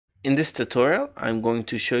In this tutorial, I'm going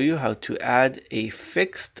to show you how to add a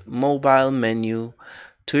fixed mobile menu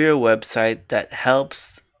to your website that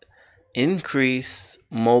helps increase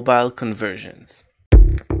mobile conversions.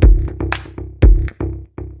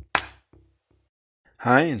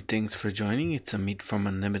 Hi, and thanks for joining. It's Amit from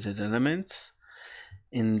Unlimited Elements.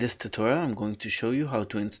 In this tutorial, I'm going to show you how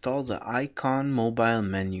to install the icon mobile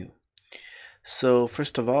menu. So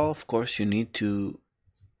first of all, of course, you need to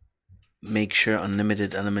make sure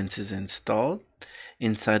Unlimited Elements is installed.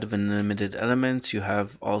 Inside of Unlimited Elements, you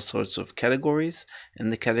have all sorts of categories,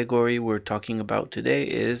 and the category we're talking about today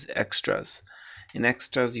is extras. In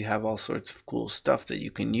extras, you have all sorts of cool stuff that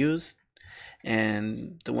you can use,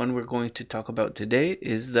 and the one we're going to talk about today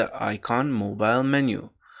is the icon mobile menu.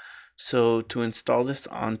 So to install this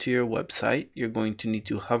onto your website, you're going to need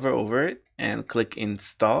to hover over it and click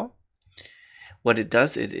install. What it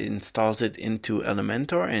does, it installs it into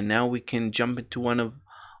Elementor, and now we can jump into one of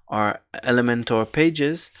our Elementor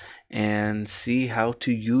pages and see how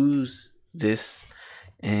to use this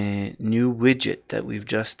new widget that we've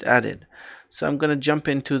just added. So I'm going to jump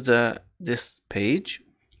into this page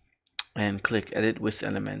and click edit with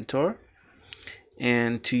Elementor.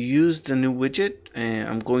 And to use the new widget,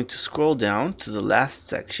 I'm going to scroll down to the last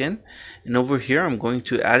section, and over here I'm going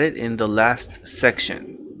to add it in the last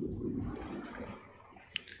section.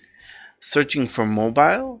 Searching for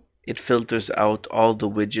mobile, it filters out all the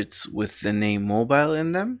widgets with the name mobile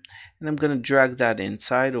in them, and I'm going to drag that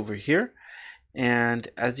inside over here. And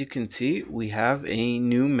as you can see, we have a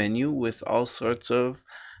new menu with all sorts of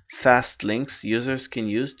fast links users can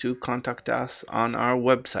use to contact us on our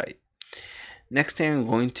website. Next thing I'm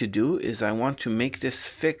going to do is I want to make this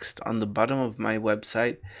fixed on the bottom of my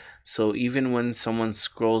website, so even when someone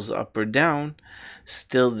scrolls up or down,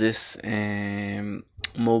 still this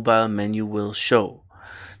mobile menu will show.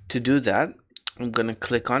 To do that, I'm going to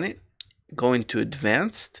click on it, go into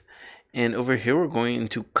advanced, and over here we're going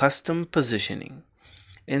into custom positioning.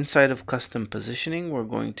 Inside of custom positioning, we're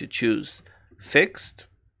going to choose fixed,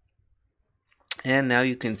 and now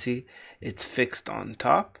you can see it's fixed on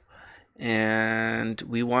top, and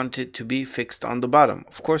we want it to be fixed on the bottom.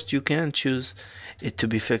 Of course, you can choose it to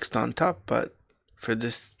be fixed on top, but for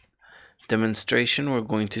this demonstration, we're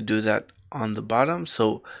going to do that on the bottom.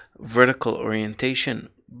 So vertical orientation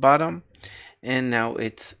bottom, and now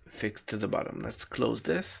it's fixed to the bottom. Let's close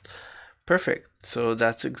this. Perfect. So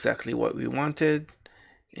that's exactly what we wanted,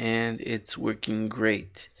 and it's working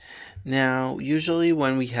great. Now, usually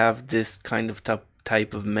when we have this kind of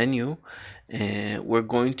type of menu, we're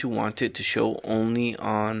going to want it to show only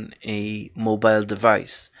on a mobile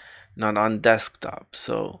device, not on desktop.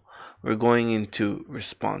 So we're going into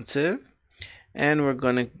responsive, and we're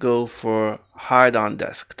going to go for hide on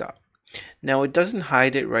desktop. Now it doesn't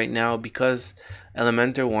hide it right now because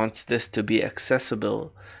Elementor wants this to be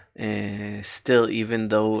accessible still, even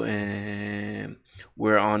though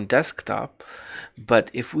we're on desktop.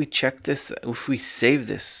 But if we check this, if we save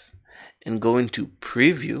this and go into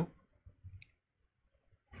preview,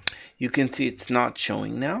 you can see it's not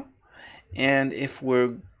showing now. And if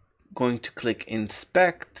we're going to click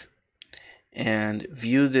inspect and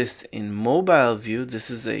view this in mobile view, this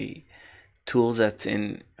is a tool that's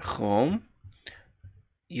in Chrome,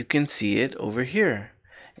 you can see it over here.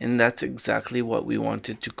 And that's exactly what we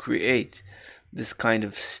wanted to create, this kind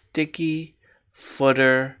of sticky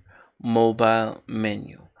footer mobile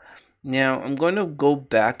menu. Now I'm going to go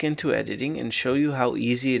back into editing and show you how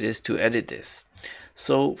easy it is to edit this.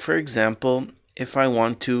 So for example, if I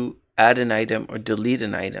want to add an item or delete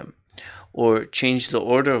an item or change the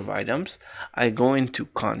order of items, I go into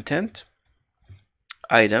content,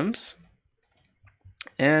 items,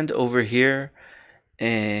 and over here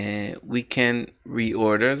we can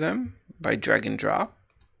reorder them by drag and drop.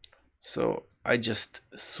 So I just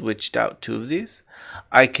switched out two of these.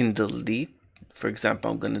 I can delete, for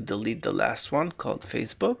example, I'm going to delete the last one called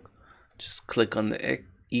Facebook. Just click on the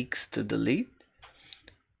X to delete.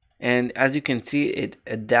 And as you can see, it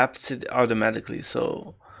adapts it automatically,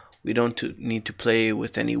 so we don't need to play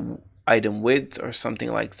with any item width or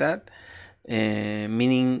something like that,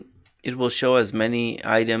 meaning it will show as many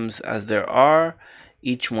items as there are,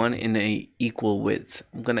 each one in a equal width.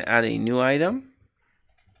 I'm going to add a new item.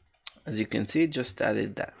 As you can see, just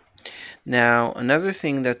added that. Now another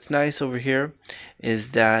thing that's nice over here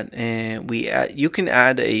is that you can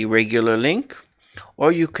add a regular link,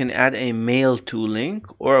 or you can add a mail to link,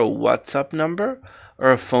 or a WhatsApp number,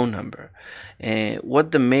 or a phone number.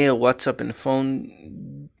 What the mail, WhatsApp, and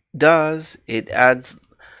phone does, it adds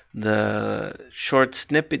the short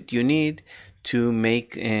snippet you need to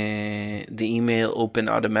make the email open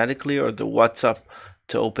automatically, or the WhatsApp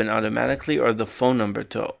to open automatically or the phone number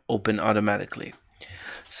to open automatically.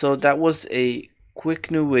 So that was a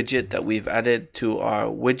quick new widget that we've added to our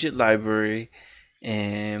widget library,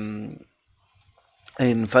 and I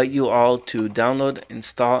invite you all to download,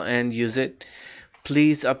 install, and use it.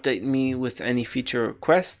 Please update me with any feature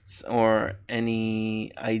requests or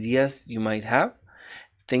any ideas you might have.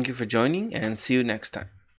 Thank you for joining, and see you next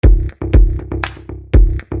time.